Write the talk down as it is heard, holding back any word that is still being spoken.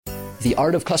The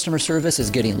art of customer service is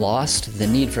getting lost. The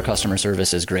need for customer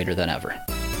service is greater than ever.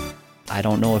 I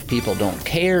don't know if people don't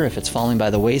care, if it's falling by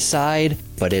the wayside,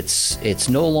 but it's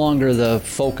no longer the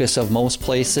focus of most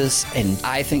places. And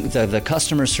I think the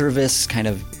customer service kind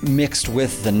of mixed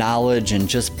with the knowledge and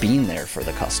just being there for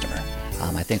the customer,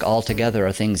 I think all together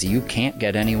are things you can't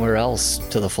get anywhere else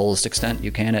to the fullest extent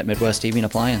you can at Midwest TV and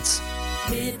Appliance.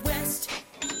 Midwest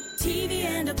TV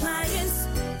and Appliance,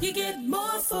 you get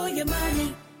more for your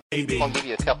money. I'll give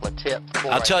you a couple of tips.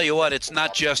 I'll tell you what, it's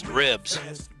not just ribs.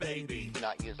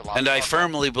 And I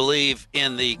firmly believe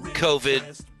in the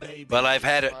COVID, but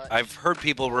I've heard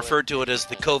people refer to it as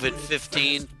the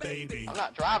COVID-15. I'm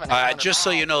not driving. Just so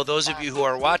you know, those of you who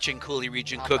are watching Coulee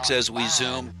Region Cooks as we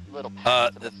Zoom,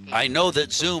 I know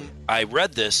that Zoom, I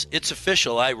read this, it's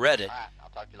official, I read it.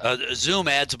 Zoom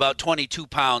adds about 22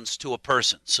 pounds to a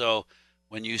person. So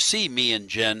when you see me and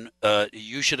Jen,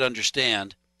 you should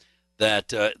understand that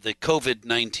the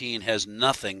COVID-19 has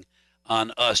nothing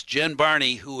on us. Jen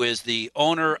Barney, who is the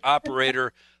owner,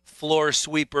 operator, floor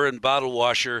sweeper, and bottle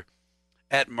washer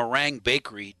at Meringue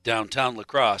Bakery downtown La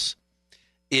Crosse,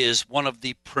 is one of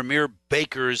the premier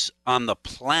bakers on the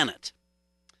planet.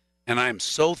 And I'm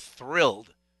so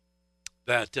thrilled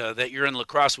that that you're in La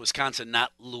Crosse, Wisconsin,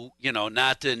 not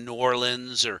in New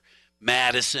Orleans or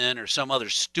Madison or some other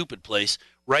stupid place.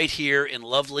 Right here in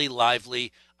lovely,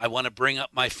 lively, I want to bring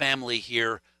up my family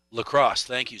here, La Crosse.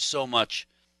 Thank you so much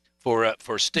for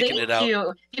sticking it out. Thank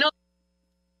you.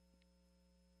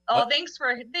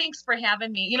 Thanks for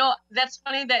having me. That's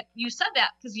funny that you said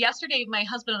that, because yesterday my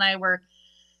husband and I were,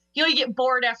 you get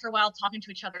bored after a while talking to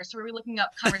each other, so we were looking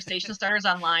up conversation starters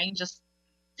online just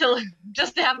to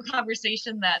have a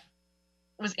conversation that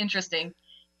was interesting.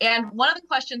 And one of the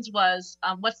questions was,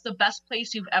 what's the best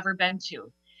place you've ever been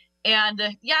to? And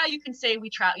you can say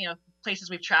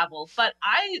places we've traveled, but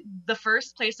the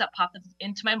first place that popped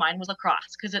into my mind was La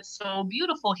Crosse, because it's so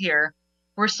beautiful here.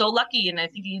 We're so lucky, and I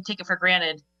think you take it for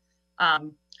granted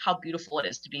how beautiful it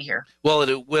is to be here.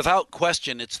 Well, without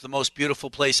question, it's the most beautiful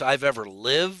place I've ever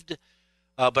lived,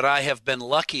 but I have been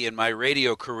lucky in my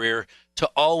radio career to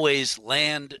always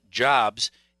land jobs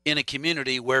in a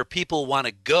community where people want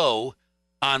to go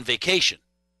on vacation.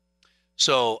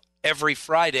 So every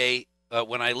Friday,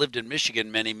 when I lived in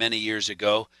Michigan many, many years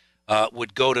ago,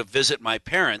 would go to visit my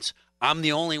parents. I'm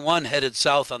the only one headed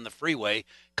south on the freeway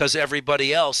because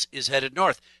everybody else is headed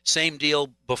north. Same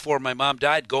deal before my mom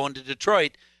died, going to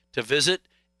Detroit to visit.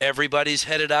 Everybody's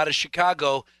headed out of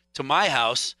Chicago to my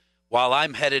house while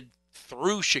I'm headed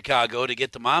through Chicago to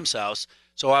get to Mom's house.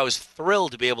 So I was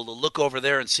thrilled to be able to look over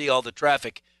there and see all the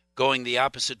traffic going the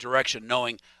opposite direction,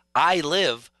 knowing I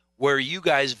live where you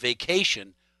guys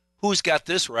vacation. Who's got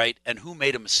this right and who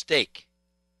made a mistake?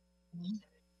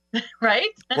 Right?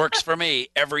 Works for me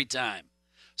every time.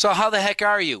 So how the heck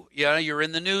are you? You're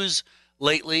in the news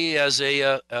lately as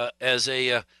a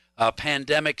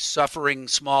pandemic suffering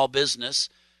small business.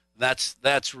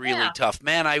 That's really tough,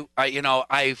 man. I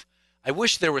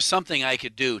wish there was something I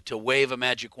could do to wave a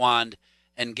magic wand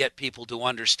and get people to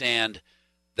understand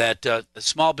that the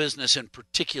small business in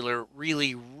particular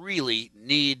really, really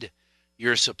need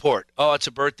your support. Oh, it's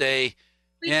a birthday.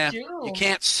 Do. You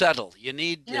can't settle. You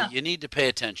need to pay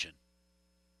attention.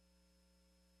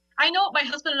 I know my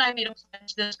husband and I made a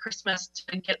pledge this Christmas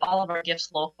to get all of our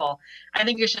gifts local. I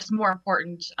think it's just more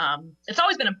important. It's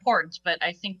always been important, but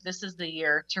I think this is the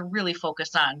year to really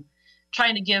focus on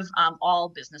trying to give all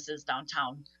businesses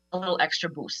downtown a little extra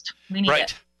boost. We need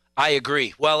it. I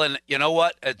agree. Well, and you know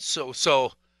what?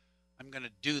 So I'm going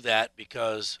to do that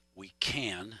because we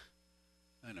can.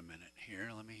 Wait a minute here.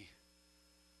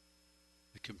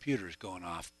 The computer's going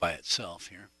off by itself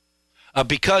here.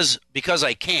 Because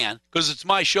I can, because it's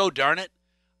my show, darn it,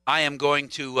 I am going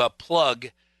to plug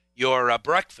your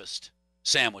breakfast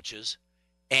sandwiches.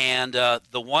 And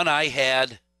the one I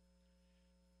had,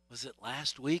 was it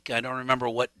last week? I don't remember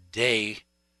what day.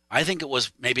 I think it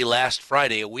was maybe last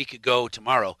Friday, a week ago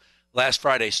tomorrow. Last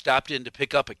Friday, stopped in to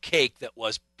pick up a cake that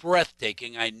was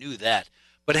breathtaking. I knew that.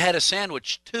 But it had a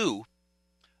sandwich, too.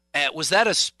 Was that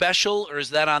a special, or is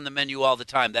that on the menu all the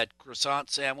time, that croissant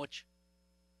sandwich?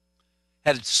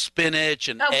 Had spinach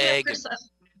and egg.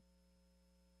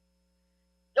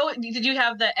 Did you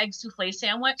have the egg souffle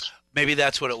sandwich? Maybe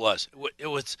that's what it was.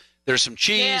 There's some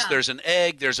cheese, there's an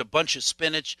egg, there's a bunch of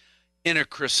spinach in a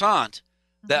croissant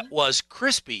that was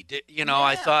crispy.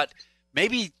 I thought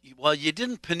maybe, you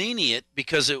didn't panini it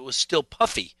because it was still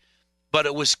puffy, but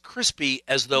it was crispy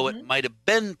as though it might have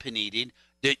been paninied.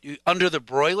 Under the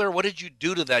broiler, what did you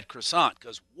do to that croissant?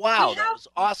 Because, wow, that was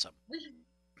awesome.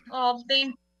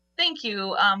 They Thank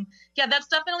you. Yeah, that's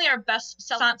definitely our best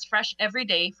croissants fresh every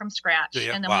day from scratch.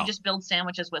 Yeah, And then wow. we just build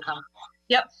sandwiches with them.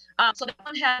 Yep. So that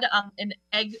one had an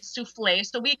egg souffle.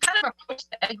 So we kind of approach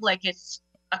the egg like it's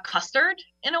a custard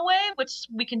in a way, which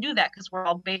we can do that because we're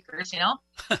all bakers,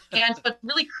 And so it's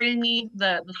really creamy,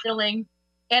 the filling.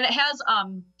 And it has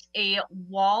a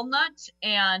walnut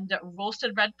and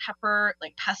roasted red pepper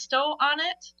like pesto on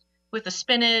it with the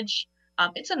spinach.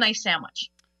 It's a nice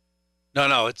sandwich.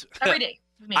 No, it's Every day.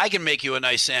 I can make you a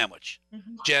nice sandwich.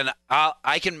 Mhm. Jen,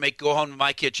 I can go home to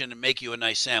my kitchen and make you a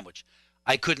nice sandwich.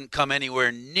 I couldn't come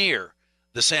anywhere near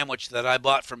the sandwich that I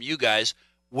bought from you guys,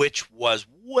 which was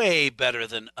way better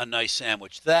than a nice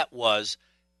sandwich. That was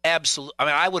absolute. I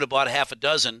mean, I would have bought half a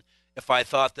dozen if I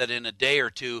thought that in a day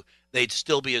or two they'd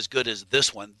still be as good as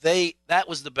this one. That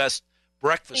was the best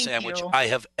breakfast Thank sandwich you. I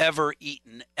have ever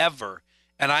eaten, ever.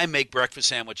 And I make breakfast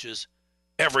sandwiches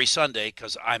every Sunday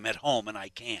because I'm at home and I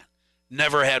can.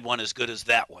 Never had one as good as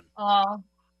that one. Oh,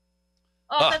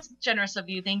 that's generous of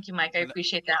you. Thank you, Mike. I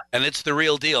appreciate that. And it's the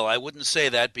real deal. I wouldn't say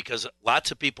that because lots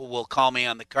of people will call me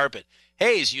on the carpet.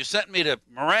 Hayes, you sent me to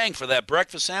Meringue for that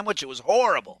breakfast sandwich. It was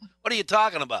horrible. What are you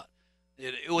talking about?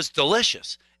 It was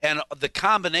delicious. And the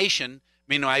combination, I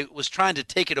mean, I was trying to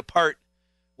take it apart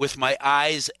with my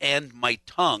eyes and my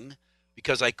tongue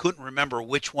because I couldn't remember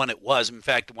which one it was. In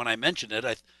fact, when I mentioned it,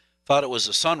 I thought it was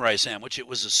a sunrise sandwich. It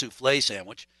was a souffle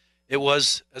sandwich. It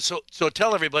was. So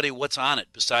tell everybody what's on it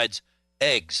besides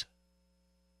eggs.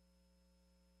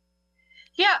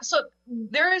 Yeah, so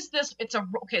there is this, so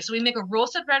we make a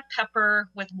roasted red pepper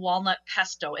with walnut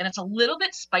pesto, and it's a little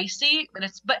bit spicy,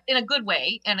 but in a good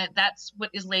way, and that's what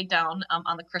is laid down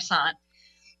on the croissant.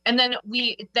 And then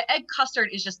the egg custard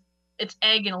is just, it's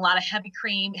egg and a lot of heavy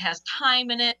cream. It has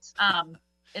thyme in it.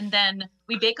 And then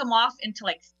we bake them off into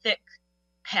like thick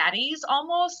patties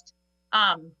almost.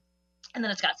 And then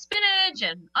it's got spinach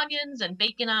and onions and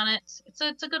bacon on it. It's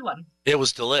a good one. It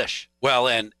was delish. Well,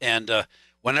 and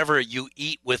whenever you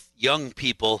eat with young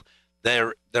people,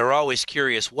 they're always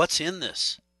curious, what's in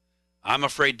this? I'm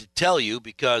afraid to tell you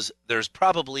because there's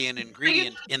probably an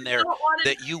ingredient in there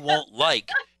that you won't like.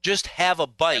 Just have a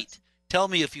bite. Tell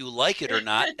me if you like it or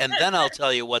not, and then I'll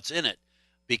tell you what's in it.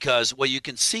 Because, well, you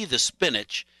can see the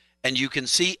spinach, and you can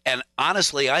see, and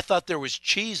honestly, I thought there was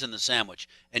cheese in the sandwich,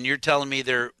 and you're telling me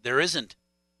there isn't.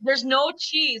 There's no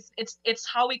cheese. It's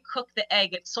how we cook the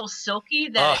egg. It's so silky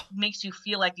that it makes you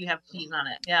feel like you have cheese on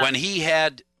it. Yeah. When he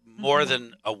had more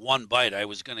than a one bite, I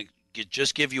was going to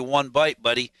just give you one bite,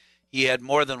 buddy. He had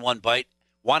more than one bite,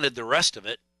 wanted the rest of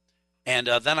it, and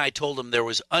then I told him there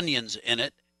was onions in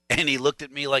it, and he looked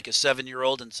at me like a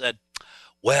 7-year-old and said,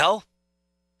 well,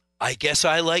 I guess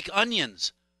I like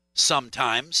onions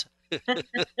sometimes.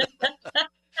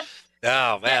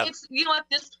 Oh, man. It's, you know what,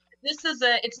 this is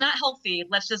it's not healthy.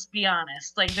 Let's just be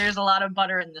honest. Like there's a lot of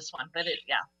butter in this one, but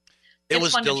it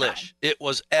was delish. It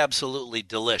was absolutely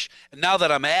delish. And now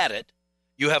that I'm at it,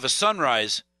 you have a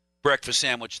sunrise breakfast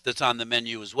sandwich that's on the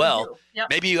menu as well. Yep.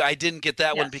 Maybe I didn't get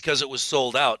that one because it was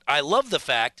sold out. I love the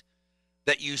fact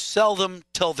that you sell them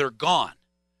till they're gone.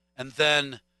 And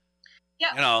then,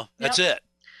 that's it.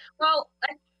 Well,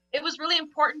 it was really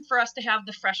important for us to have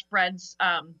the fresh breads.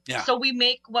 So we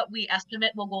make what we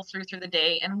estimate will go through the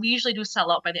day, and we usually do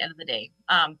sell out by the end of the day.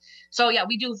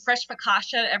 We do fresh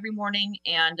focaccia every morning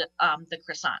and the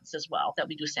croissants as well that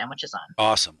we do sandwiches on.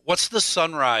 Awesome. What's the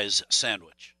sunrise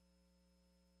sandwich?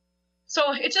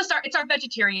 So it's our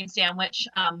vegetarian sandwich.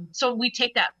 So we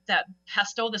take that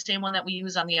pesto, the same one that we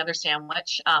use on the other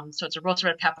sandwich. So it's a roasted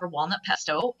red pepper walnut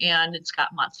pesto, and it's got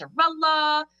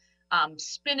mozzarella,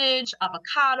 spinach,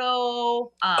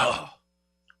 avocado,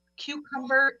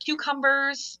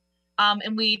 cucumbers,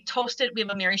 and we toast it. We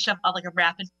have a Mary Chef, like a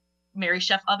rapid Mary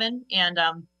Chef oven, and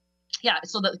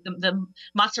so the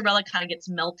mozzarella kind of gets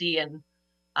melty, and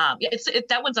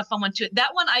that one's a fun one too.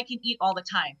 That one I can eat all the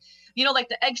time. Like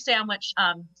the egg sandwich,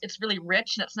 it's really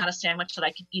rich, and it's not a sandwich that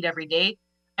I can eat every day.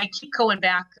 I keep going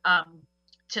back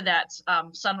to that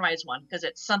sunrise one because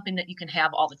it's something that you can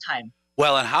have all the time.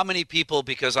 Well, and how many people,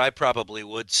 because I probably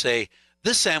would say,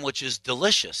 this sandwich is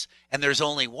delicious, and there's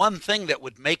only one thing that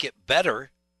would make it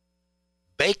better,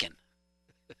 bacon.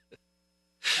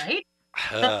 Right?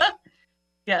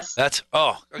 Yes. That's,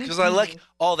 because I like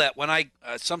all that. When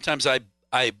sometimes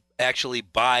I actually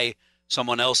buy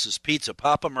someone else's pizza.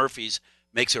 Papa Murphy's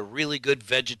makes a really good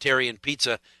vegetarian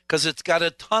pizza because it's got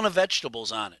a ton of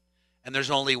vegetables on it. And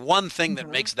there's only one thing that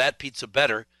makes that pizza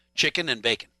better, chicken and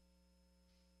bacon.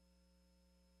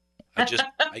 I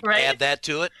add that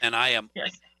to it, and I am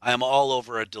all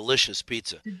over a delicious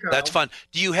pizza. That's fun.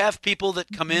 Do you have people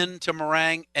that come in to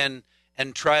Meringue and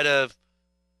try to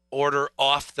order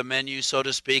off the menu, so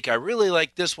to speak. I really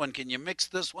like this one. Can you mix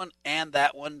this one and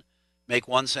that one? Make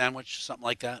one sandwich, something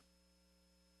like that?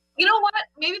 You know what?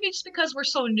 Maybe just because we're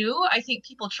so new, I think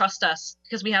people trust us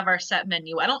because we have our set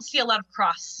menu. I don't see a lot of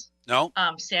cross No?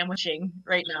 sandwiching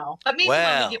right now. But maybe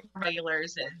Well, when we get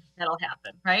regulars, that'll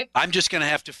happen, right? I'm just going to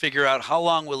have to figure out how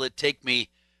long will it take me,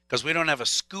 because we don't have a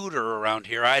scooter around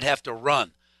here. I'd have to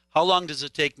run. How long does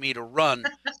it take me to run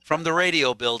from the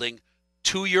radio building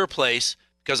to your place?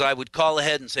 Because I would call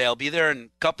ahead and say, I'll be there in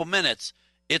a couple minutes.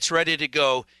 It's ready to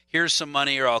go. Here's some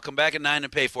money, or I'll come back at 9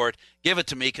 and pay for it. Give it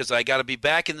to me because I got to be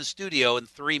back in the studio in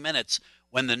 3 minutes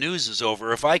when the news is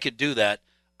over. If I could do that,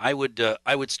 I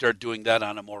would start doing that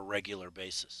on a more regular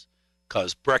basis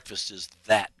because breakfast is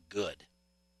that good.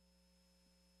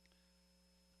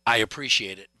 I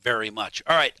appreciate it very much.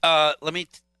 All right,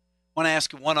 want to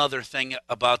ask you one other thing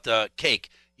about the cake.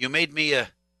 You made me a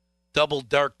double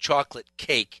dark chocolate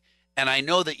cake, and I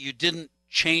know that you didn't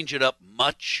change it up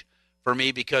much for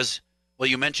me because, well,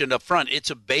 you mentioned up front,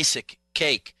 it's a basic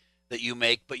cake that you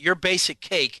make, but your basic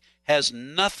cake has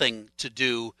nothing to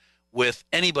do with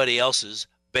anybody else's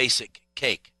basic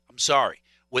cake. I'm sorry.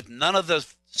 With none of the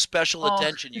special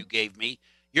attention you gave me,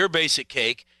 your basic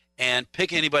cake and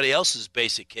pick anybody else's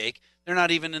basic cake, they're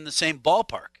not even in the same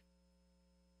ballpark.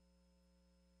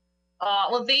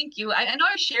 Well, thank you. I know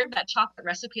I shared that chocolate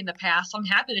recipe in the past, so I'm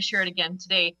happy to share it again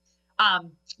today.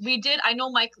 I know,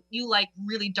 Mike, you like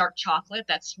really dark chocolate.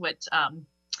 That's what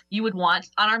you would want.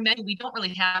 On our menu, we don't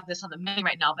really have this on the menu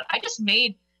right now, but I just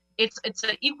made, it's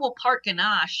an equal part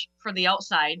ganache for the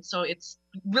outside. So it's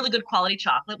really good quality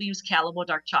chocolate. We use Callebaut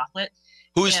dark chocolate.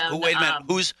 Wait a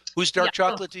minute. Whose dark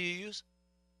chocolate do you use?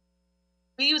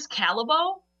 We use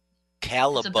Callebaut.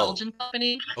 Callebaut. It's a Belgian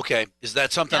company. Okay. Is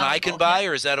that something I can buy,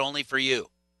 or is that only for you?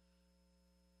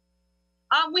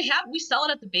 We sell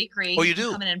it at the bakery. Oh, you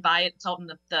do? Come in and buy it. It's out in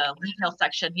the retail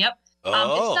section. Yep.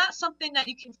 Oh. It's not something that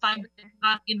you can find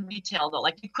in retail though.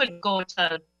 Like you couldn't go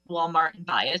to Walmart and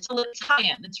buy it. It's a little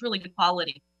high-end. It's really good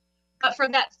quality. But for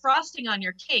that frosting on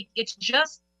your cake, it's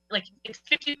just like it's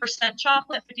 50%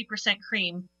 chocolate, 50%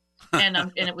 cream,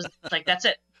 and it was like that's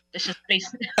it. It's just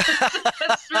basic.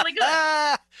 It's really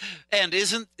good. And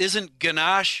isn't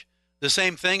ganache the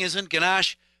same thing? Isn't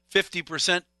ganache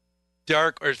 50%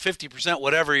 dark or 50%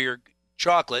 whatever your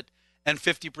chocolate and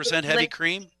 50% heavy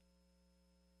cream?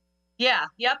 Yeah,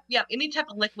 yep. Any type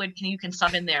of liquid you can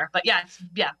sub in there. But yeah, it's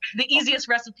the easiest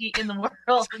recipe in the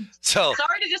world. So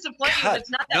sorry to disappoint you, but it's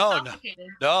not that complicated.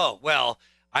 No. Well,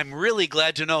 I'm really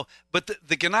glad to know. But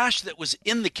the ganache that was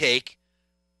in the cake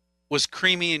was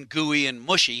creamy and gooey and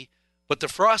mushy, but the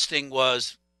frosting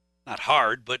was not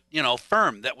hard, but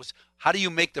firm. How do you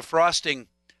make the frosting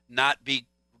not be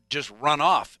just run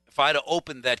off? If I'd have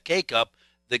opened that cake up,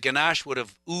 the ganache would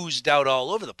have oozed out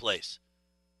all over the place.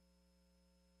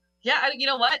 Yeah, you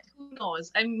know what? Who knows?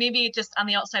 Maybe just on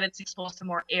the outside it's exposed to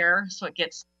more air, so it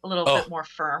gets a little bit more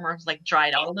firm or like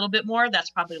dried out a little bit more. That's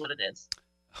probably what it is.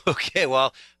 Okay,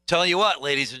 well, tell you what,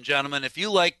 ladies and gentlemen, if you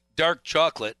like dark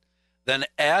chocolate, then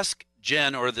ask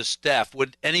Jen or the staff.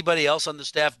 Would anybody else on the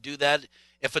staff do that?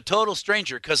 If a total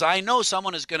stranger, because I know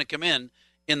someone is going to come in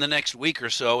the next week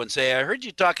or so and say, I heard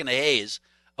you talking to Hayes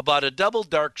about a double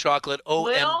dark chocolate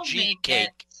OMG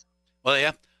cake. Well,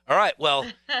 yeah. All right. Well,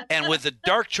 and with the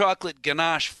dark chocolate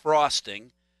ganache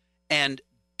frosting and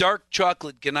dark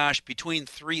chocolate ganache between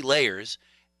 3 layers,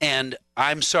 and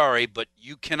I'm sorry, but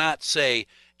you cannot say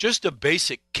just a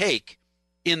basic cake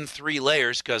in 3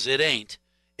 layers because it ain't.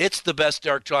 It's the best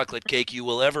dark chocolate cake you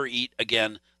will ever eat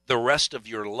again the rest of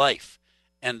your life.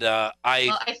 And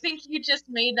I think you just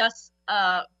made us.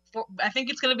 I think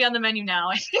it's going to be on the menu now.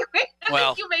 I think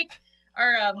you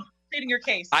are creating your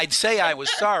case. I'd say I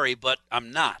was sorry, but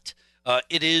I'm not.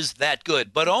 It is that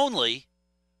good, but only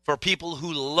for people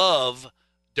who love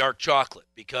dark chocolate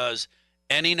because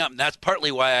that's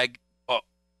partly why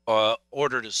I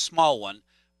ordered a small one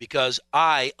because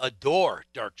I adore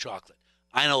dark chocolate.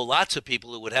 I know lots of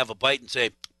people who would have a bite and say,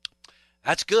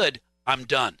 that's good. I'm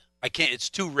done. I can't. It's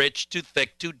too rich, too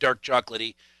thick, too dark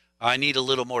chocolatey. I need a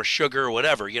little more sugar or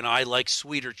whatever. I like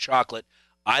sweeter chocolate.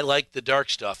 I like the dark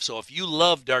stuff. So if you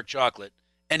love dark chocolate,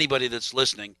 anybody that's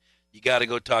listening, you got to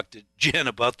go talk to Jen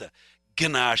about the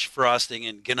ganache frosting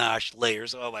and ganache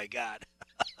layers. Oh, my God.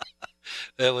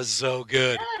 That was so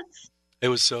good. Yes. It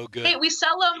was so good. Hey, we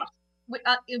sell them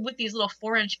with these little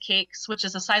 4-inch cakes, which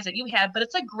is the size that you had, but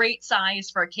it's a great size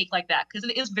for a cake like that because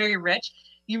it is very rich.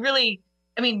 You really,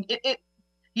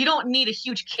 you don't need a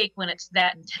huge cake when it's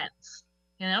that intense,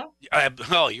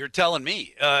 you're telling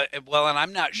me. Well, and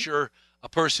I'm not sure a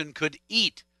person could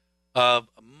eat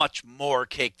much more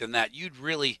cake than that. You'd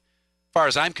really, far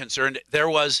as I'm concerned, there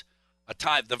was a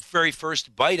time, the very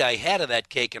first bite I had of that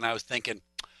cake, and I was thinking,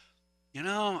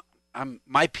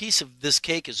 my piece of this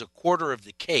cake is a quarter of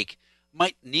the cake.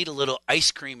 Might need a little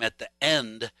ice cream at the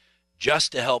end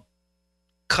just to help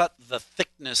cut the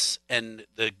thickness and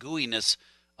the gooiness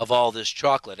of all this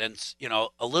chocolate. And,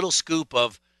 a little scoop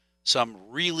of some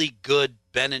really good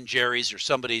Ben and Jerry's or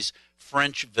somebody's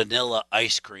French vanilla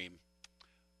ice cream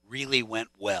really went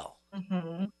well.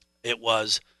 Mm-hmm. It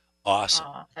was awesome.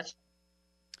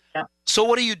 Yeah. So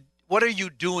what are you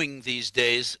doing these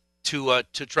days to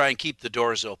try and keep the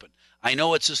doors open? I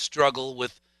know it's a struggle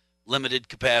with limited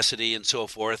capacity and so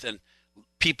forth, and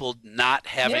people not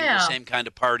having the same kind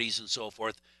of parties and so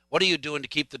forth. What are you doing to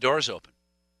keep the doors open?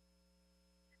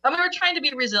 We're trying to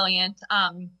be resilient.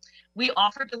 We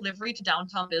offer delivery to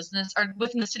downtown business or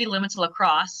within the city limits of La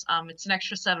Crosse. It's an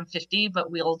extra $7.50, but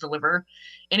we'll deliver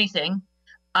anything.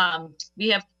 We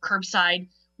have curbside.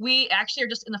 We actually are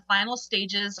just in the final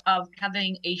stages of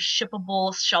having a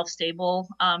shippable, shelf-stable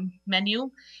menu,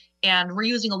 and we're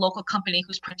using a local company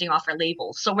who's printing off our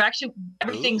labels. So we're actually,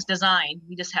 everything's designed.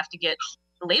 We just have to get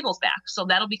the labels back. So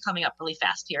that'll be coming up really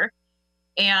fast here.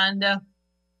 And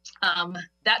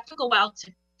that took a while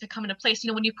to come into place.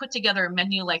 When you put together a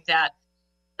menu like that,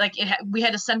 we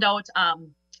had to send out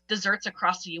desserts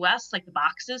across the U.S., like the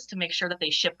boxes, to make sure that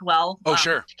they shipped well.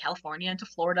 Sure. To California and to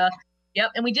Florida.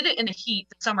 Yep. And we did it in the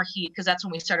summer heat, because that's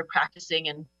when we started practicing.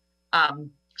 And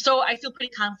so I feel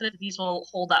pretty confident that these will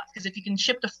hold up, because if you can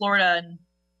ship to Florida in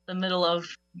the middle of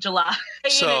July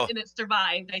and it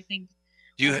survived, I think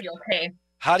we'll be okay.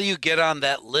 How do you get on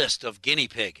that list of guinea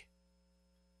pig?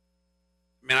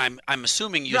 I mean, I'm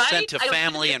assuming you sent to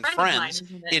family and friends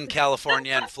in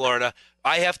California and Florida.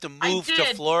 I have to move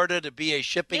to Florida to be a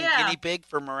shipping guinea pig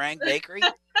for Meringue Bakery?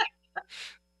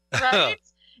 Right?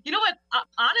 You know what?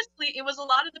 Honestly, it was a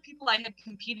lot of the people I had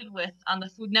competed with on the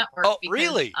Food Network. Oh,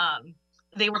 really?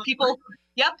 They were people.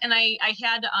 Yep. And I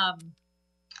had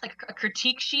like a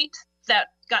critique sheet that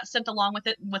got sent along with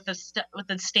it with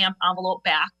the stamp envelope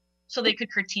back, so they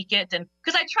could critique it, and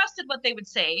because I trusted what they would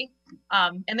say.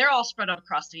 And they're all spread out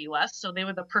across the U.S., so they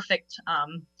were the perfect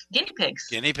guinea pigs.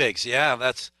 Guinea pigs,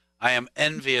 yeah. I am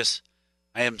envious.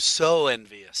 I am so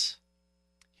envious.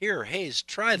 Here, Hayes,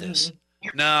 try this.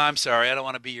 Mm-hmm. No, I'm sorry. I don't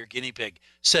want to be your guinea pig.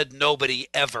 Said nobody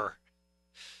ever.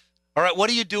 All right, what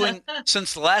are you doing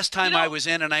since the last time I was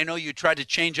in, and I know you tried to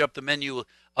change up the menu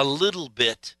a little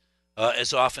bit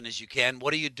as often as you can.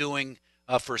 What are you doing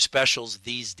for specials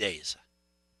these days?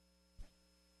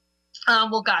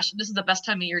 Well, gosh, this is the best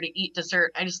time of year to eat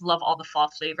dessert. I just love all the fall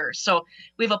flavors. So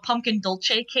we have a pumpkin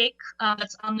dolce cake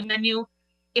that's on the menu.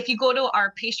 If you go to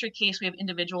our pastry case, we have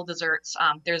individual desserts.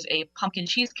 There's a pumpkin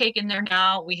cheesecake in there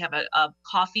now. We have a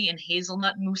coffee and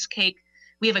hazelnut mousse cake.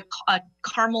 We have a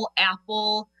caramel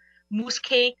apple mousse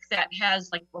cake that has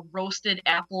like a roasted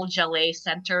apple gelée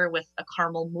center with a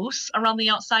caramel mousse around the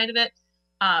outside of it.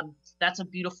 That's a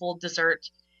beautiful dessert.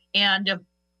 And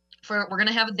we're going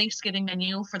to have a Thanksgiving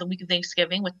menu for the week of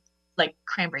Thanksgiving with like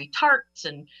cranberry tarts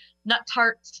and nut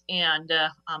tarts and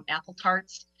apple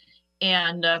tarts.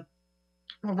 And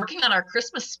we're working on our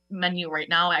Christmas menu right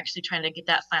now, actually trying to get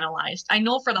that finalized. I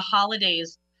know for the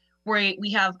holidays,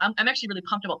 we have, I'm actually really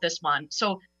pumped about this one.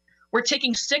 So we're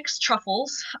taking 6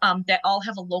 truffles that all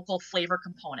have a local flavor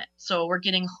component. So we're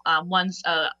getting one's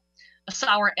a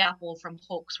sour apple from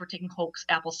Hoax. We're taking Hoax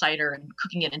apple cider and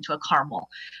cooking it into a caramel.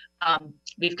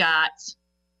 We've got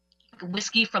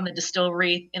whiskey from the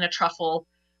distillery in a truffle.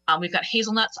 We've got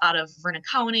hazelnuts out of Vernon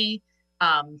County.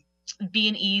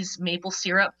 B&E's maple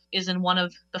syrup is in one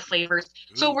of the flavors.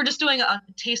 Ooh. So we're just doing a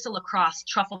Taste of La Crosse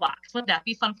truffle box. Wouldn't that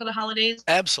be fun for the holidays?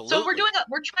 Absolutely. So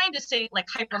we're trying to stay like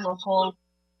hyper local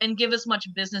and give as much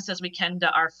business as we can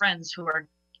to our friends who are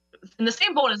in the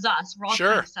same boat as us. We're all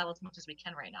trying to sell as much as we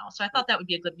can right now. So I thought that would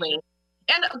be a good way.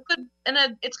 And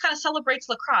it's kind of celebrates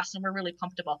La Crosse, and we're really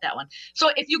pumped about that one. So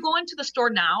if you go into the store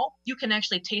now, you can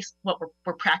actually taste what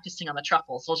we're practicing on the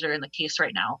truffles. Those are in the case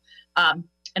right now.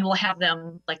 And we'll have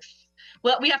them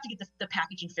we have to get the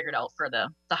packaging figured out for the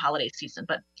holiday season.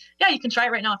 But yeah, you can try it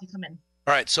right now if you come in.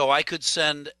 All right. So I could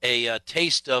send a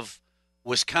taste of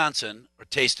Wisconsin or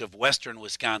taste of Western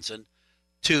Wisconsin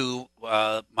to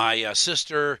my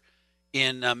sister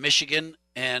in Michigan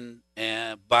and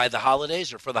by the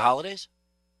holidays or for the holidays.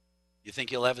 You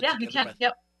think you'll have it? Yeah, you can.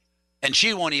 Yep. And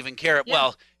she won't even care. Yeah.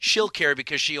 Well, she'll care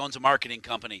because she owns a marketing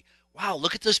company. Wow,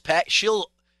 look at this pack. She'll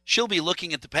be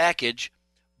looking at the package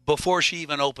before she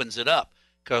even opens it up,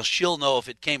 because she'll know if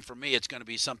it came from me, it's going to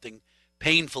be something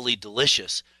painfully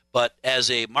delicious. But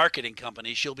as a marketing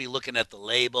company, she'll be looking at the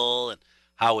label and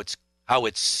how it's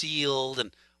sealed and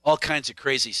all kinds of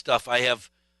crazy stuff. I have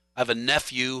I have a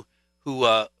nephew who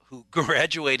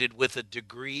graduated with a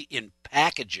degree in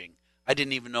packaging. I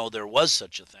didn't even know there was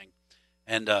such a thing,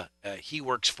 and he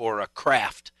works for a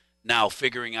Kraft now,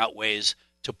 figuring out ways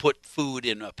to put food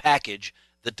in a package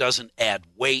that doesn't add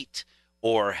weight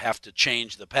or have to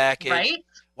change the package. Right?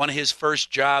 One of his first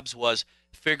jobs was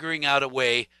figuring out a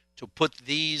way to put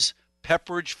these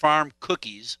Pepperidge Farm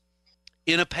cookies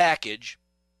in a package.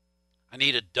 I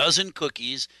need a dozen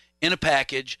cookies in a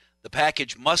package. The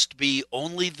package must be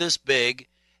only this big,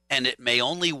 and it may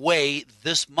only weigh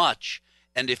this much.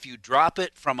 And if you drop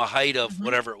it from a height of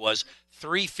whatever it was,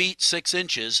 3 feet 6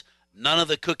 inches, none of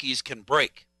the cookies can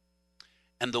break.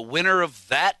 And the winner of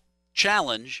that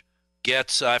challenge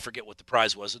gets, I forget what the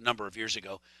prize was a number of years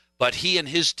ago, but he and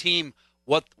his team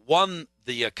won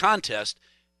the contest,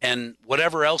 and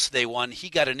whatever else they won, he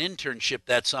got an internship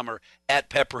that summer at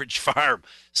Pepperidge Farm.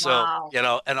 So,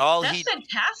 Wow. and all That's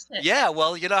fantastic. yeah,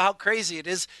 well, you know how crazy it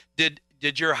is. Did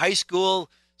your high school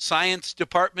science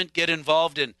department get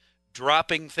involved in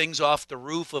dropping things off the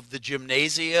roof of the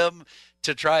gymnasium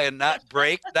to try and not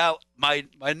break? Now, my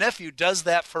nephew does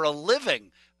that for a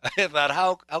living. I thought,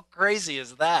 how crazy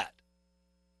is that?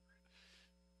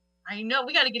 I know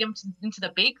we got to get him into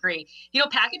the bakery.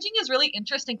 Packaging is really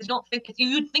interesting because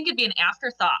you'd think it'd be an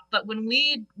afterthought, but when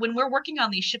we're working on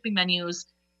these shipping menus,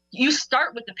 you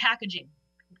start with the packaging,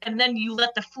 and then you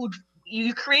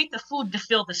create the food to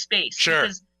fill the space. Sure.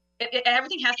 Because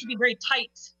everything has to be very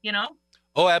tight.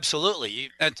 Oh,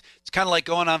 absolutely. It's kind of like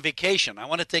going on vacation. I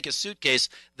want to take a suitcase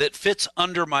that fits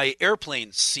under my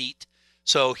airplane seat.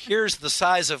 So here's the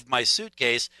size of my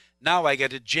suitcase. Now I got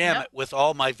to jam it with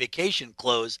all my vacation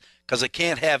clothes because I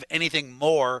can't have anything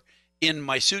more in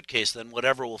my suitcase than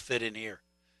whatever will fit in here,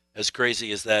 as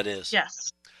crazy as that is.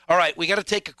 Yes. All right, we got to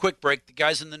take a quick break. The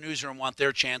guys in the newsroom want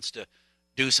their chance to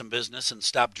do some business and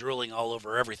stop drooling all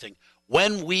over everything.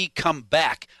 When we come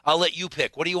back, I'll let you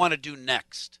pick. What do you want to do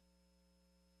next?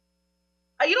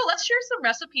 Let's share some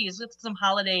recipes with some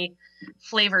holiday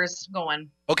flavors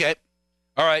going. Okay.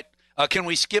 All right. Can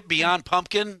we skip beyond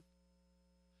pumpkin?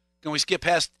 Can we skip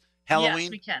past Halloween?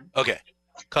 Yes, we can. Okay.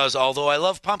 Because although I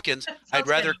love pumpkins, I'd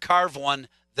rather good. carve one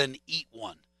than eat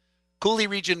one. Coulee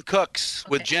Region Cooks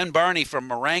with Jen Barney from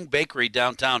Meringue Bakery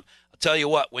downtown. I'll tell you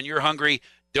what, when you're hungry,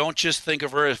 don't just think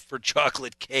of her for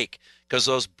chocolate cake, because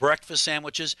those breakfast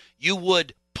sandwiches, you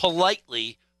would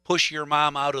politely push your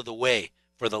mom out of the way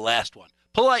for the last one.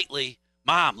 Politely,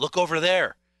 Mom, look over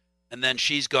there. And then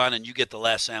she's gone and you get the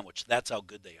last sandwich. That's how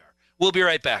good they are. We'll be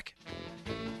right back.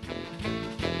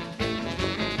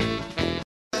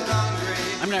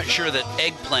 I'm not sure that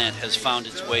eggplant has found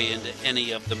its way into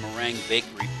any of the Meringue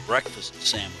Bakery breakfast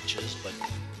sandwiches, but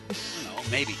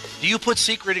maybe. Do you put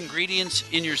secret ingredients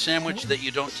in your sandwich that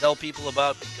you don't tell people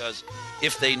about because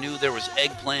if they knew there was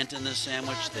eggplant in this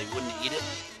sandwich, they wouldn't eat it?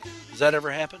 Does that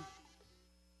ever happen?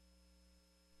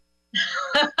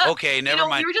 Okay, never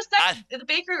mind. We were just at the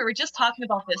bakery. We were just talking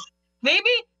about this. Maybe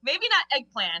not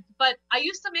eggplant, but I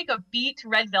used to make a beet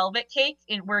red velvet cake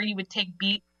where you would take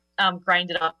beet,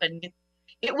 grind it up, and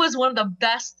it was one of the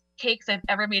best cakes I've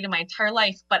ever made in my entire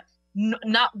life. But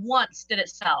not once did it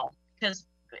sell because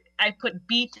I put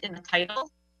beet in the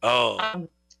title. Oh.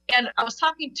 And I was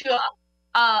talking to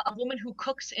a woman who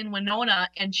cooks in Winona,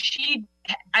 and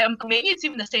maybe it's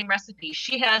even the same recipe.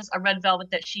 She has a red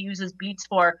velvet that she uses beets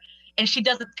for, and she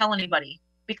doesn't tell anybody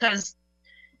because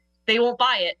they won't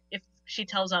buy it if she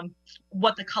tells them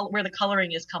where the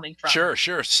coloring is coming from.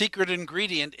 Sure. Secret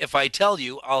ingredient. If I tell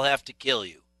you, I'll have to kill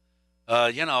you.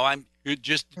 I'm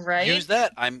just right? Use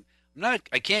that.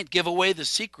 I can't give away the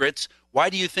secrets. Why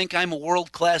do you think I'm a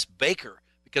world-class baker?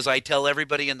 Because I tell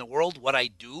everybody in the world what I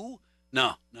do?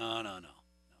 No. And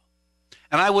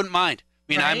I wouldn't mind.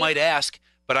 I mean, right? I might ask,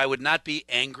 but I would not be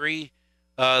angry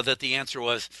that the answer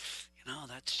was,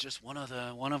 that's just one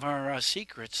of our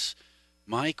secrets,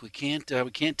 Mike. We can't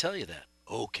tell you that.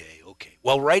 Okay.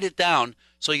 Well, write it down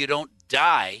so you don't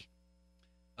die,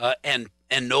 and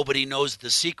nobody knows the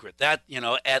secret. That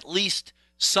at least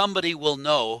somebody will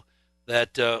know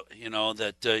that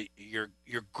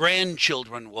your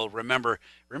grandchildren will remember.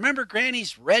 Remember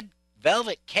Granny's red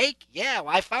velvet cake? Yeah,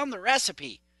 I found the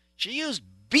recipe. She used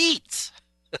beets.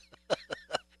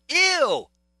 Ew.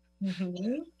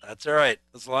 Mm-hmm. That's all right,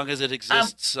 as long as it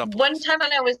exists someplace. One time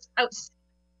when I was out,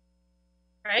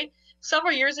 right,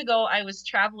 several years ago, I was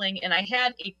traveling and I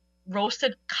had a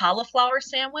roasted cauliflower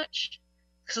sandwich.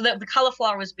 So that the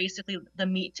cauliflower was basically the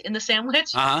meat in the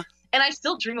sandwich. Uh-huh. And I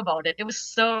still dream about it. It was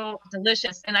so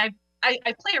delicious. And I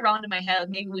play around in my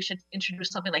head. Maybe we should introduce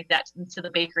something like that into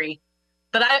the bakery.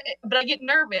 But I get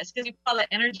nervous because you put all that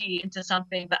energy into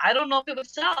something, but I don't know if it would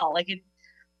sell.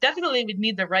 definitely would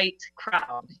need the right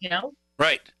crowd, you know?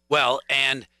 Right. Well,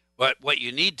 and what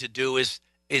you need to do is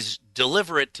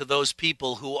deliver it to those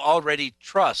people who already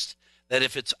trust that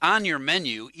if it's on your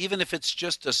menu, even if it's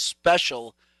just a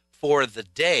special for the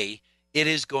day, it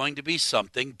is going to be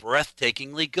something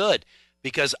breathtakingly good.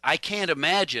 Because I can't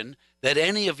imagine that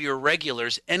any of your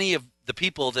regulars, any of the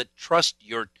people that trust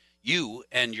you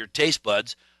and your taste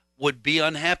buds would be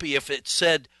unhappy if it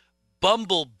said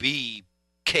bumblebee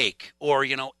cake or,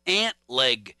 ant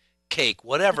leg cake,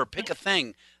 whatever. Pick a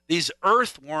thing. These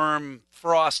earthworm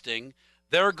frosting,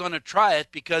 they're going to try it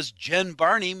because Jen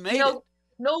Barney made it.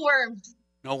 No worms.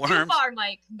 No worms? Too far,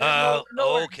 Mike. No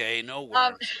worms. Okay, no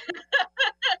worms.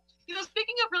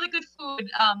 Speaking of really good food,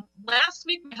 last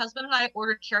week my husband and I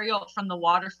ordered carryout from the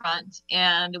waterfront,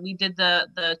 and we did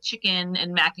the chicken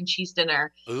and mac and cheese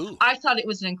dinner. Ooh. I thought it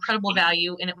was an incredible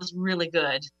value, and it was really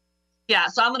good. Yeah,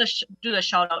 so I'm going to do a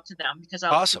shout out to them because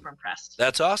I was super impressed.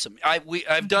 That's awesome.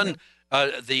 I've done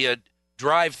the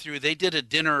drive-through. They did a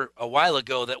dinner a while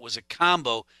ago that was a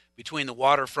combo between the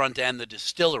waterfront and the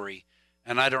distillery,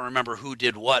 and I don't remember who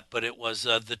did what, but it was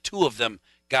the two of them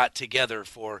got together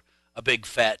for a big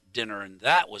fat dinner, and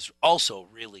that was also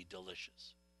really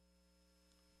delicious.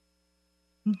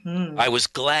 Mm-hmm. I was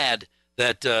glad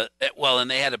that,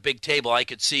 and they had a big table. I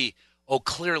could see,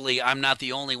 clearly I'm not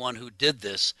the only one who did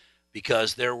this,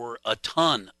 because there were a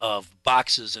ton of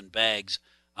boxes and bags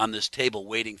on this table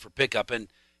waiting for pickup. And,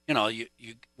 you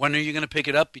when are you going to pick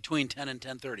it up? Between 10 and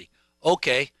 10:30.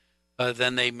 Okay.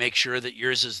 Then they make sure that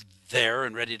yours is there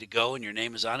and ready to go and your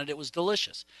name is on it. It was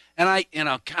delicious. And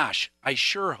I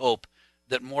sure hope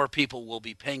that more people will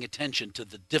be paying attention to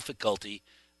the difficulty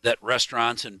that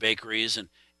restaurants and bakeries and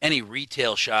any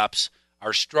retail shops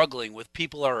are struggling with.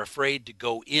 People are afraid to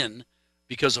go in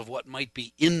because of what might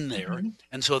be in there, Mm-hmm.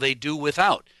 and so they do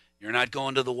without. You're not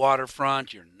going to the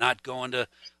waterfront. You're not going to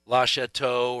La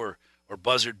Chateau or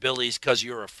Buzzard Billy's because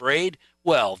you're afraid.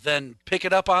 Well, then pick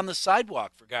it up on the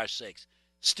sidewalk, for gosh sakes.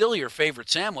 Still your favorite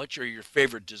sandwich or your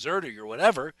favorite dessert or your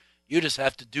whatever. You just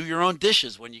have to do your own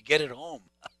dishes when you get it home.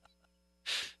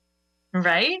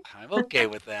 Right? I'm okay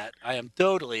with that. I am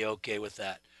totally okay with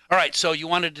that. All right, so you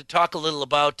wanted to talk a little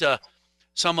about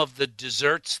some of the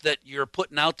desserts that you're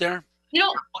putting out there? Yeah,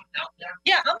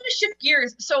 I'm going to shift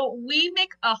gears. So we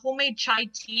make a homemade chai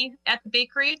tea at the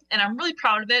bakery, and I'm really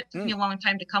proud of it. It took me a long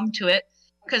time to come to it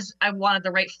because I wanted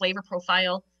the right flavor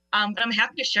profile. But I'm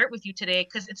happy to share it with you today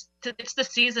because it's the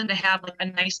season to have like a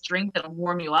nice drink that'll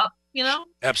warm you up,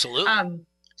 Absolutely.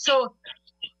 So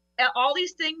all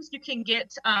these things you can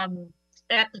get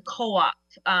at the co-op.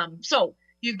 So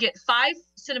you get 5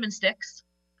 cinnamon sticks,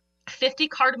 50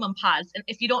 cardamom pods. And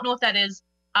if you don't know what that is,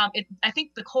 I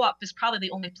think the co-op is probably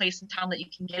the only place in town that you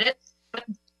can get it. But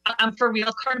for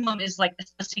real, cardamom is like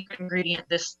a secret ingredient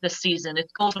this season. It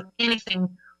goes with anything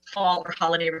fall or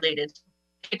holiday related.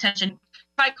 Pay attention.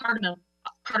 Try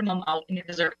cardamom out in your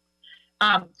dessert.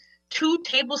 2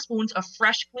 tablespoons of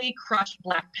freshly crushed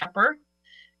black pepper,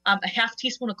 a half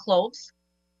teaspoon of cloves,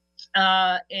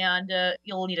 and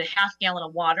you'll need a half gallon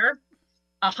of water,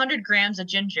 100 grams of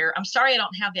ginger. I'm sorry I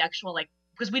don't have the actual,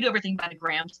 because we do everything by the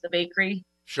grams at the bakery.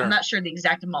 Sure. I'm not sure the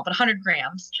exact amount, but 100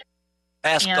 grams.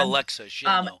 Ask And, Alexa.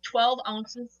 She'll know. 12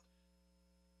 ounces.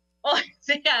 Oh,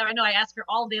 yeah, I know. I ask her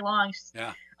all day long.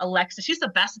 Yeah. Alexa. She's the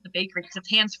best at the bakery because it's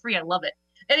hands-free. I love it.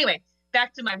 Anyway,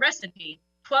 back to my recipe.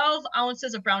 12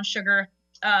 ounces of brown sugar.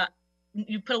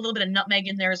 You put a little bit of nutmeg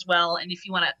in there as well. And if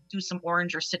you want to do some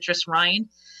orange or citrus rind.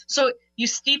 So you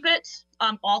steep it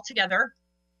all together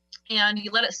and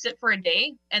you let it sit for a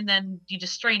day and then you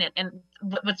just strain it. And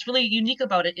what's really unique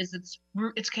about it is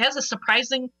it has a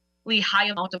surprisingly high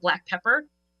amount of black pepper,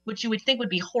 which you would think would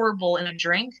be horrible in a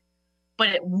drink, but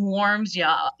it warms you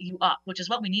up, which is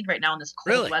what we need right now in this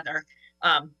cold weather.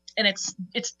 And it's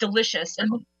delicious.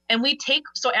 And we take,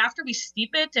 so after we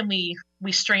steep it and we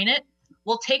strain it,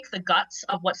 we'll take the guts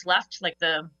of what's left, like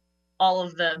all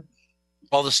the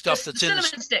stuff that's in the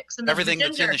cinnamon sticks and everything the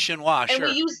that's in the chinois. And Sure.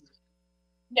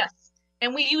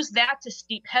 we use that to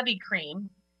steep heavy cream.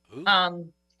 Ooh.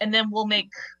 And then we'll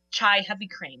make chai heavy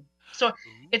cream. So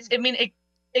it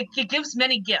gives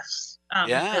many gifts.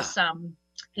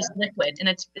 This liquid, and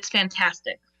it's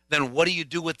fantastic. Then what do you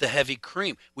do with the heavy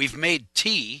cream? We've made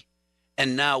tea,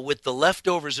 and now with the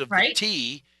leftovers of the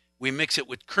tea, we mix it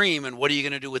with cream. And what are you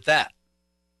going to do with that?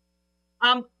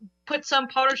 Put some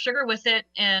powdered sugar with it,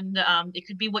 and it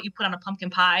could be what you put on a pumpkin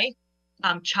pie.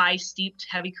 Chai steeped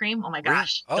heavy cream. Oh my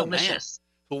gosh, delicious!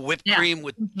 Man. So whipped cream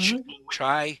with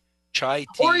chai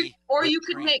tea. Or you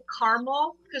could cream. make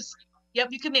caramel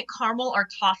you can make caramel or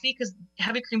toffee because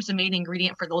heavy cream is the main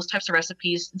ingredient for those types of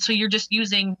recipes. So you're just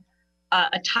using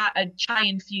a chai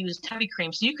infused heavy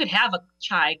cream. So you could have a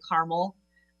chai caramel,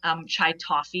 chai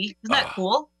toffee. Isn't that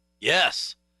cool?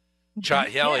 Yes. Chai,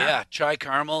 yeah. Chai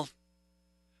caramel.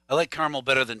 I like caramel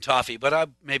better than toffee, but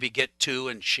I'll maybe get two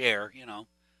and share, you know.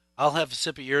 I'll have a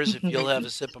sip of yours if you'll have a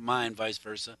sip of mine, vice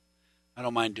versa. I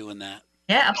don't mind doing that.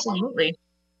 Yeah, absolutely.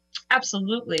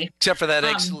 Absolutely. Except for that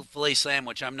egg filet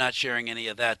sandwich. I'm not sharing any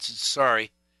of that.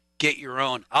 Sorry. Get your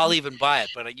own. I'll even buy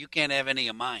it, but you can't have any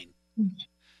of mine.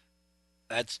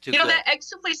 That's too good. That egg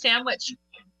souffle sandwich,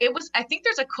 I think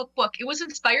there's a cookbook. It was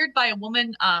inspired by a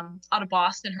woman out of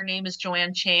Boston. Her name is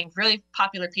Joanne Chang, really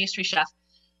popular pastry chef.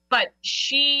 But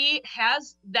she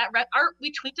has that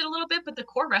we tweaked it a little bit, but the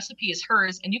core recipe is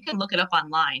hers, and you can look it up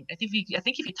online. I think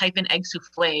if you type in egg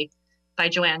souffle by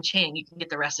Joanne Chang, you can get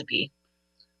the recipe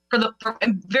for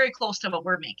very close to what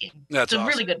we're making. That's awesome.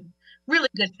 Really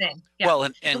good thing. Yeah. Well,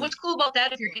 and so what's cool about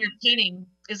that, if you're entertaining,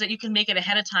 is that you can make it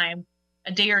ahead of time,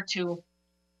 a day or two,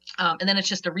 and then it's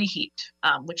just a reheat,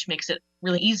 which makes it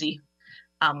really easy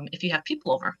if you have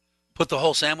people over. Put the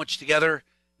whole sandwich together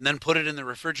and then put it in the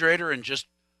refrigerator and just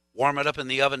warm it up in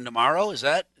the oven tomorrow. Is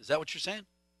that what you're saying?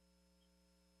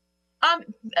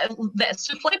 The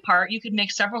souffle part you could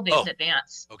make several days in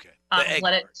advance. Okay.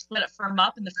 Let it firm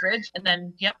up in the fridge, and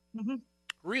then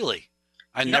Really,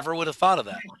 I never would have thought of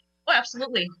that. Oh,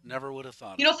 absolutely. Never would have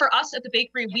thought. For us at the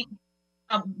bakery,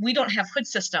 we don't have hood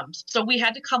systems, so we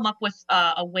had to come up with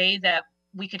a way that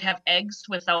we could have eggs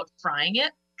without frying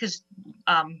it, because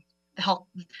the health,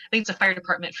 I think it's the fire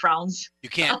department frowns. You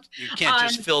can't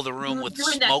just fill the room with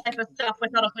doing smoke. that type of stuff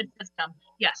without a hood system.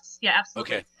 Yes, yeah,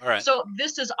 absolutely. Okay, all right. So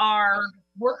this is our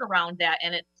work around that,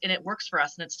 and it works for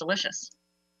us, and it's delicious.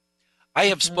 I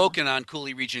have spoken on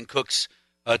Coulee Region Cooks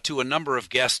to a number of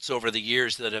guests over the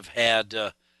years that have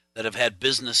had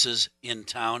businesses in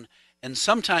town, and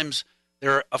sometimes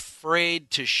they're afraid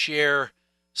to share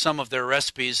some of their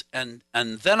recipes. And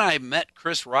then I met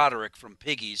Chris Roderick from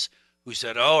Piggy's, who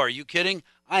said, "Oh, are you kidding?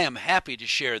 I am happy to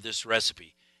share this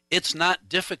recipe. It's not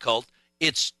difficult.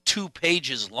 It's 2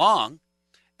 pages long,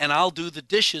 and I'll do the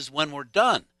dishes when we're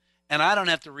done, and I don't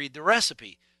have to read the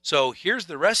recipe. So here's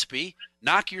the recipe.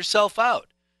 Knock yourself out."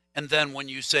 And then when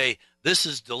you say, "This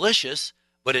is delicious,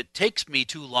 but it takes me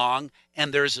too long,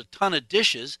 and there's a ton of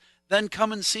dishes," then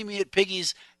come and see me at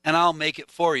Piggy's, and I'll make it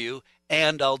for you,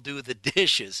 and I'll do the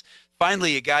dishes.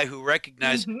 Finally, a guy who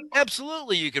recognized,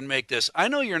 absolutely, you can make this. I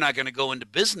know you're not going to go into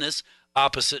business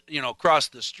opposite, across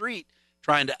the street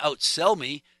trying to outsell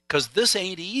me, because this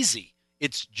ain't easy.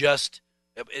 It's just,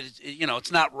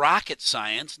 it's not rocket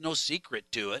science, no secret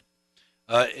to it.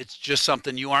 It's just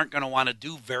something you aren't going to want to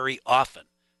do very often,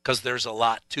 because there's a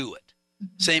lot to it.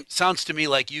 Sounds to me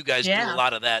like you guys do a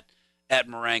lot of that at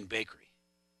Meringue Bakery.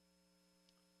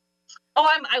 Oh,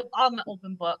 I'm an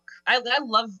open book. I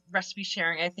love recipe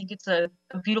sharing. I think it's a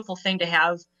beautiful thing to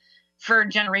have for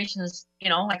generations.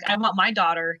 Like I want my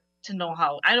daughter to know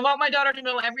I want my daughter to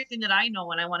know everything that I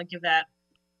know, and I want to give that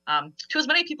to as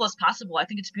many people as possible. I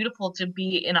think it's beautiful to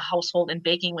be in a household and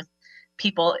baking with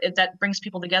people. That brings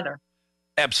people together.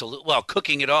 Absolutely. Well,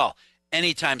 cooking at all,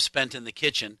 any time spent in the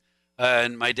kitchen.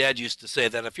 And my dad used to say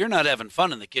that if you're not having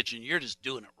fun in the kitchen, you're just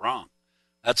doing it wrong.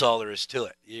 That's all there is to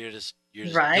it. You're just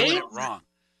right? doing it wrong.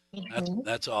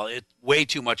 That's all. It's way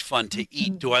too much fun to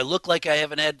eat. Do I look like I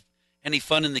haven't had any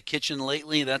fun in the kitchen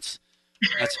lately? That's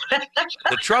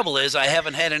the trouble is I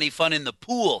haven't had any fun in the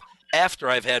pool after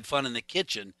I've had fun in the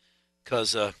kitchen,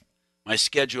 because my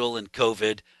schedule and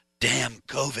COVID. Damn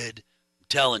COVID. I'm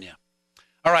telling you.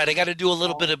 All right, I got to do a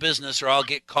little bit of business or I'll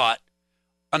get caught.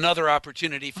 Another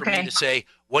opportunity for me to say,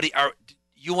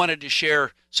 you wanted to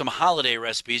share some holiday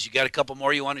recipes. You got a couple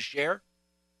more you want to share?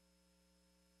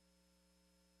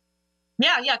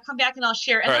 Yeah, come back and I'll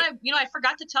share. And then I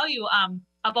forgot to tell you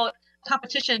about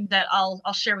competition that I'll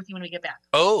share with you when we get back.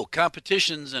 Oh,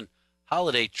 competitions and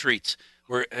holiday treats.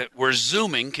 We're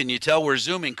Zooming. Can you tell we're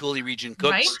Zooming Coulee Region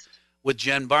Cooks with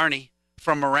Jen Barney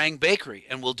from Meringue Bakery,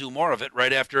 and we'll do more of it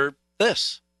right after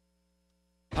this.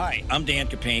 Hi, I'm Dan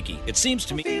Kapanke. It seems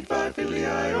to me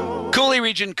Coulee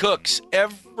Region Cooks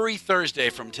every Thursday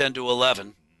from 10 to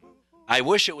 11. I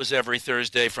wish it was every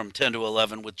Thursday from 10 to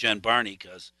 11 with Jen Barney,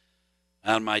 because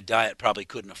on my diet probably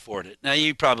couldn't afford it. Now,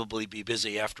 you'd probably be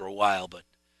busy after a while,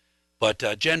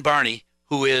 but Jen Barney,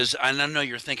 who is, and I know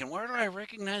you're thinking, where do I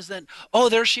recognize that? Oh,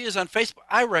 there she is on Facebook.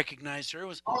 I recognize her.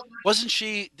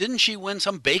 Didn't she win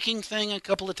some baking thing a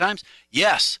couple of times?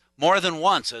 Yes, more than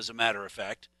once, as a matter of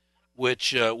fact,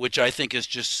 which I think is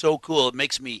just so cool. It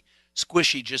makes me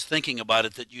squishy just thinking about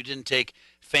it, that you didn't take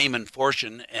fame and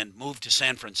fortune and move to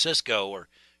San Francisco or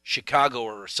Chicago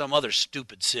or some other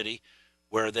stupid city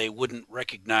where they wouldn't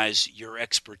recognize your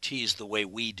expertise the way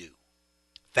we do.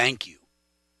 Thank you.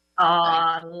 Oh,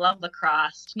 I love La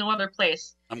Crosse. No other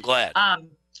place. I'm glad.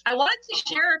 I wanted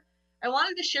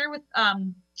to share with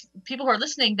people who are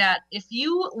listening that if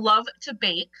you love to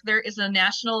bake, there is a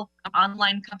national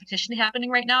online competition happening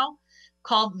right now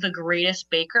called The Greatest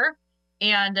Baker.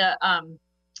 And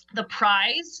the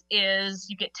prize is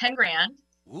you get 10 grand.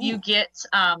 Ooh. You get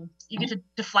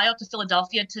to fly out to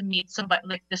Philadelphia to meet somebody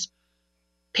like this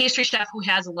pastry chef who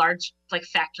has a large like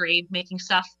factory making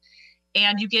stuff.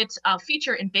 And you get a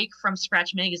feature in Bake from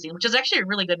Scratch magazine, which is actually a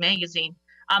really good magazine.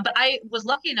 But I was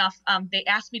lucky enough, they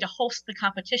asked me to host the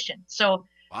competition. So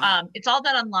Wow. it's all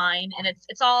done online, and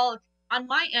it's all on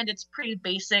my end. It's pretty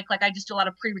basic. Like I just do a lot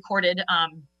of pre-recorded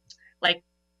like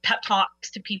pep talks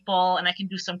to people, and I can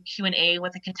do some Q&A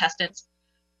with the contestants.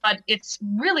 But it's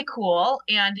really cool,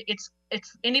 and it's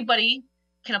anybody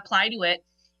can apply to it,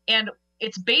 and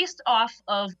it's based off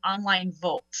of online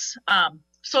votes.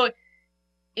 So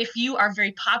if you are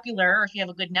very popular or if you have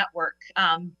a good network,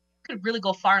 could really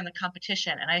go far in the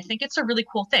competition. And I think it's a really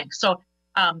cool thing. So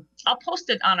I'll post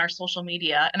it on our social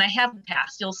media, and I have in the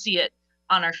past. You'll see it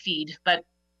on our feed, but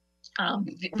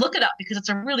look it up because it's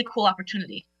a really cool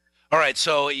opportunity. All right,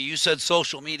 so you said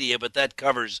social media, but that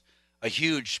covers a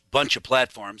huge bunch of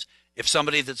platforms. If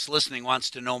somebody that's listening wants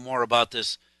to know more about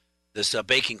this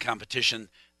baking competition,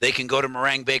 they can go to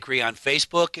Meringue Bakery on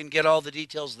Facebook and get all the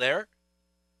details there?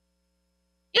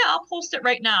 Yeah, I'll post it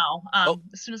right now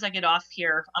as soon as I get off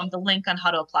here, the link on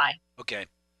how to apply. Okay,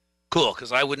 cool,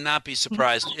 because I would not be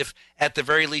surprised if at the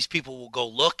very least people will go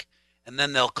look, and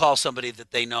then they'll call somebody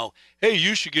that they know, hey,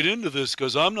 you should get into this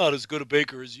because I'm not as good a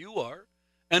baker as you are,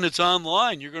 and it's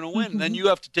online. You're going to win. Then you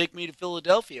have to take me to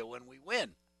Philadelphia when we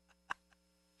win.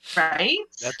 Right?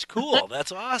 That's cool.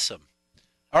 That's awesome.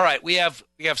 All right, we have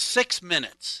 6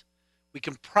 minutes. We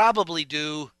can probably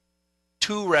do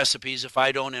 2 recipes if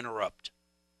I don't interrupt.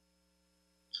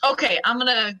 Okay, I'm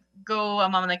gonna go.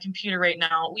 I'm on the computer right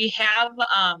now. We have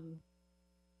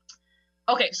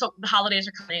okay, so the holidays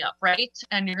are coming up, right?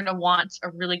 And you're gonna want a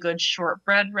really good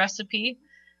shortbread recipe.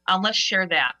 Let's share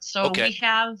that. So Okay. we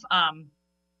have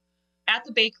at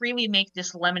the bakery we make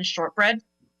this lemon shortbread.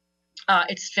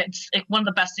 It's like one of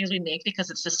the best things we make because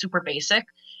it's just super basic.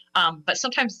 But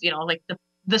sometimes like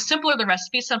the simpler the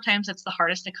recipe, sometimes it's the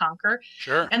hardest to conquer.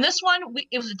 Sure. And this one,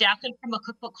 it was adapted from a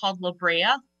cookbook called La Brea.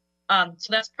 So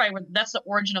that's probably that's the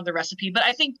origin of the recipe. But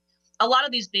I think a lot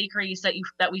of these bakeries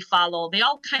that we follow, they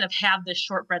all kind of have this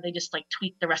shortbread. They just like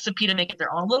tweak the recipe to make it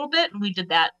their own a little bit, and we did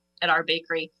that at our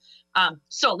bakery.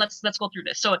 So let's go through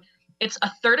this. So it's a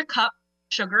third a cup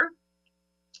sugar,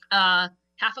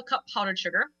 half a cup powdered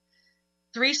sugar,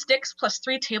 3 sticks plus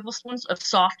 3 tablespoons of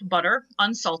soft butter,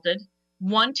 unsalted,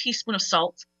 1 teaspoon of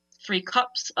salt, 3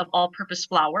 cups of all-purpose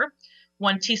flour,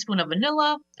 1 teaspoon of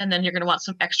vanilla, and then you're going to want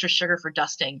some extra sugar for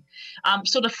dusting.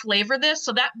 So to flavor this,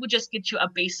 so that would just get you a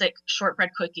basic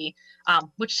shortbread cookie,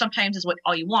 which sometimes is what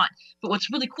all you want. But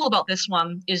what's really cool about this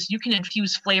one is you can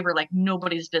infuse flavor like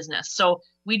nobody's business. So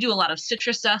we do a lot of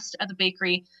citrus zest at the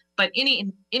bakery, but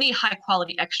any high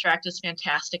quality extract is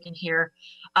fantastic in here.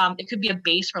 It could be a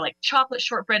base for like chocolate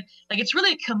shortbread. Like it's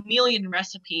really a chameleon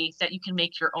recipe that you can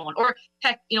make your own. Or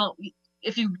heck,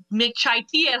 if you make chai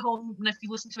tea at home, and if you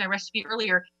listen to my recipe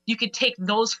earlier, you could take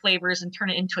those flavors and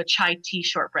turn it into a chai tea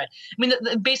shortbread. I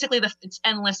mean, basically, it's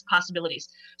endless possibilities.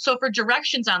 So for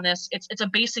directions on this, it's a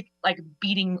basic like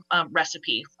beating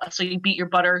recipe. So you beat your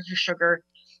butter, your sugar,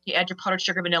 you add your powdered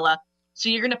sugar, vanilla. So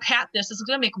you're going to pat this. This is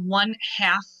going to make 1/2.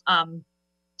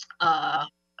 I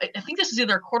think this is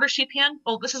either a quarter sheet pan.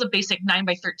 Oh, this is a basic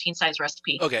 9x13 size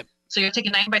recipe. Okay. So you're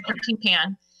taking 9x13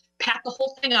 pan, pat the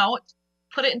whole thing out,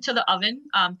 put it into the oven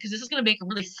because this is going to make a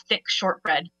really thick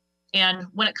shortbread. And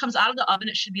when it comes out of the oven,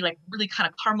 it should be like really kind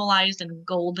of caramelized and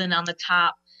golden on the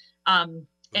top. And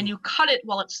you cut it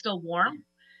while it's still warm.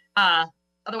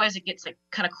 Otherwise, it gets like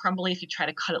kind of crumbly if you try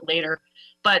to cut it later.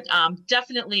 But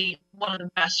definitely one of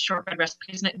the best shortbread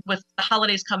recipes. And with the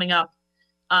holidays coming up,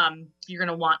 you're going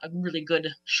to want a really good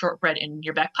shortbread in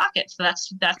your back pocket. So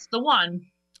that's the one.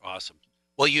 Awesome.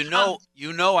 Well,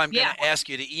 I'm going to ask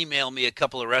you to email me a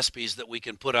couple of recipes that we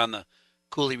can put on the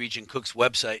Coulee Region Cooks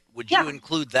website. Would you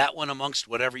include that one amongst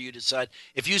whatever you decide?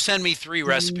 If you send me 3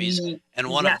 recipes and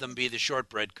one of them be the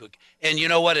shortbread cookie. And you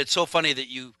know what? It's so funny that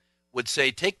you would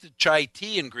say, take the chai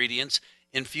tea ingredients,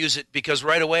 infuse it, because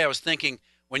right away I was thinking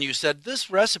when you said this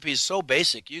recipe is so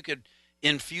basic, you could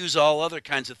infuse all other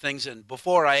kinds of things. And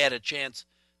before I had a chance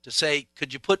to say,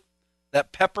 could you put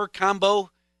that pepper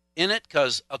combo in it?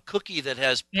 Because a cookie that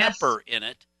has pepper in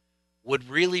it would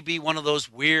really be one of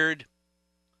those weird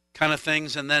kind of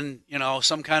things. And then,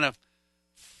 some kind of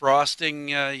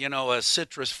frosting, a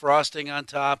citrus frosting on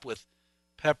top with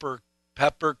pepper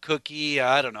pepper cookie.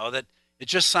 I don't know that. It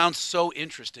just sounds so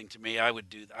interesting to me. I would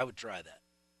try that.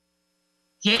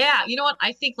 Yeah, you know what?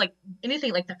 I think like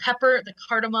anything like the pepper, the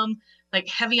cardamom, like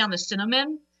heavy on the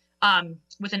cinnamon,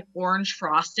 with an orange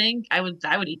frosting, I would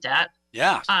eat that.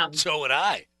 Yeah, so would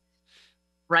I.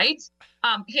 Right?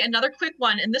 Hey, another quick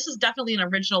one, and this is definitely an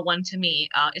original one to me.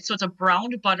 It's a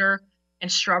browned butter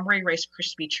and strawberry Rice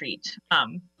Krispie treat.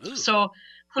 So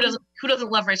who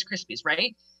doesn't love Rice Krispies,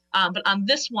 right? But on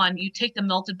this one, you take the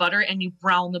melted butter and you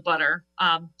brown the butter,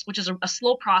 which is a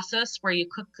slow process where you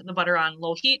cook the butter on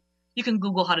low heat. You can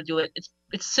Google how to do it.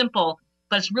 It's simple,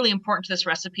 but it's really important to this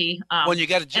recipe. Well, you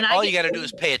got to all you got to do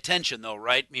is pay attention, though,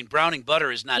 right? I mean, browning butter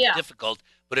is not difficult,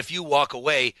 but if you walk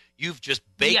away, you've just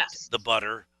baked the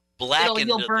butter, blackened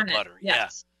you'll the burn butter. It.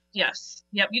 Yes. Yes.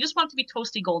 Yep. You just want it to be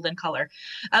toasty golden color.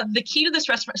 The key to this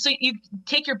recipe, so you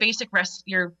take your basic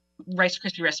your Rice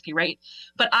Krispie recipe, right?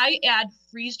 But I add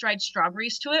freeze-dried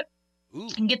strawberries to it. Ooh.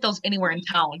 You can get those anywhere in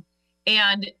town.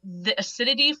 And the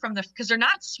acidity because they're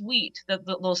not sweet,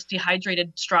 those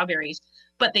dehydrated strawberries,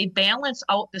 but they balance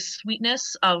out the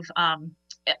sweetness of,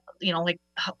 like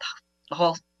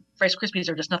all Rice Krispies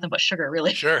are just nothing but sugar,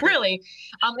 really. Sure. Really.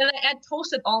 And I add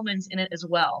toasted almonds in it as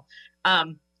well.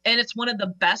 And it's one of the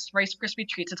best Rice Krispie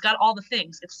treats. It's got all the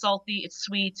things. It's salty, it's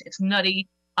sweet, it's nutty.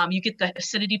 You get the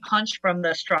acidity punch from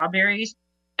the strawberries,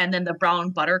 and then the brown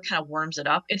butter kind of warms it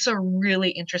up. It's a really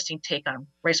interesting take on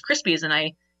Rice Krispies, and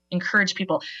I encourage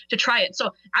people to try it. So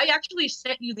I actually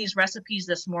sent you these recipes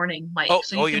this morning, Mike.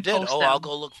 Oh, you did? Oh, I'll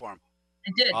go look for them.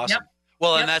 I did. Awesome. Yep.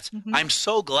 Well, and I'm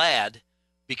so glad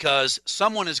because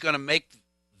someone is going to make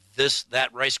that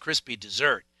Rice Krispie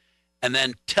dessert and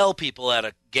then tell people at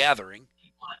a gathering,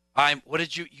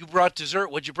 you brought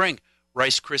dessert? What'd you bring?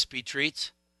 Rice Krispie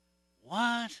treats.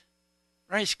 What?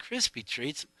 Rice Krispie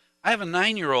treats? I have a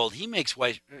 9-year-old. He makes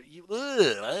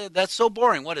that's so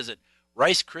boring. What is it?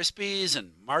 Rice Krispies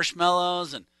and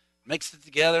marshmallows and mixed it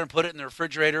together and put it in the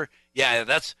refrigerator. Yeah,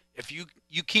 that's if you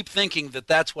keep thinking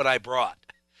that's what I brought,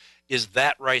 is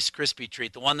that Rice Krispie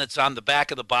treat, the one that's on the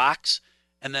back of the box,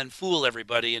 and then fool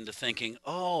everybody into thinking,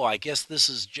 oh, I guess this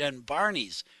is Jen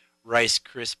Barney's Rice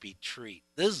Krispie treat.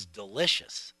 This is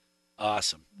delicious.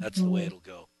 Awesome. That's the way it'll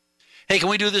go. Hey, can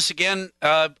we do this again?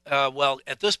 Well,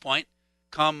 at this point,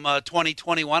 come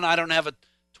 2021, I don't have a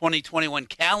 2021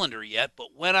 calendar yet, but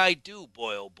when I do,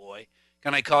 boy, oh boy,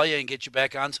 can I call you and get you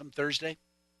back on some Thursday?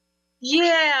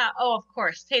 Yeah. Oh, of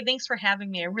course. Hey, thanks for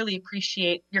having me. I really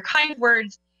appreciate your kind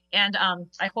words. And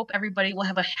I hope everybody will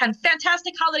have a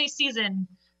fantastic holiday season.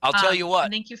 I'll tell you what.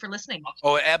 Thank you for listening.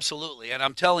 Oh, absolutely. And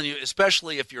I'm telling you,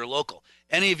 especially if you're local,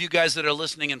 any of you guys that are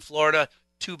listening in Florida,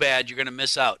 too bad, you're going to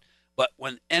miss out. But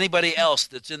when anybody else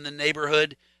that's in the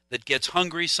neighborhood that gets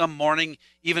hungry some morning,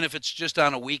 even if it's just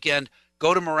on a weekend,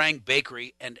 go to Meringue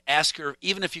Bakery and ask her,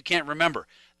 even if you can't remember,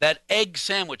 that egg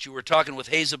sandwich you were talking with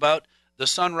Hayes about, the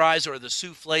sunrise or the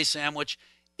souffle sandwich,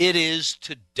 it is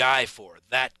to die for.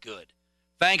 That good.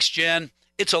 Thanks, Jen.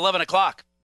 It's 11 o'clock.